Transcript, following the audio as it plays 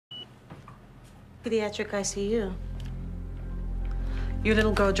Pediatric ICU. Your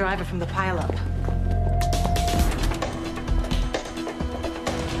little girl driver from the pileup.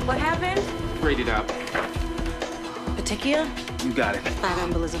 What happened? Rated out. Petechia? You got it. 5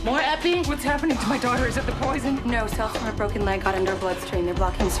 embolism. More epi? What's happening to my daughter? Is it the poison? No, cells from her broken leg got into her bloodstream. They're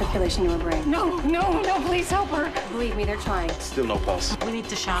blocking circulation to her brain. No, please help her. Believe me, they're trying. Still no pulse. We need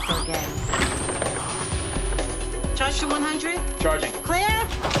to shock her again. Charge to 100? Charging. Clear?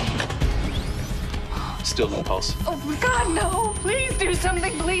 Still no pulse. Oh, God, no. Please do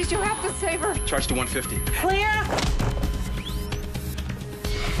something. Please, you have to save her. Charge to 150. Clear?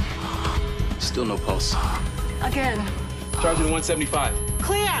 Still no pulse. Again. Charging to 175.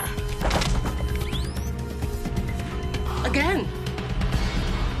 Clear? Again?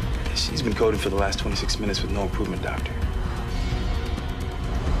 She's been coding for the last 26 minutes with no improvement, doctor.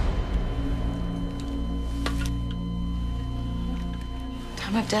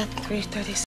 Time of death, 3:36.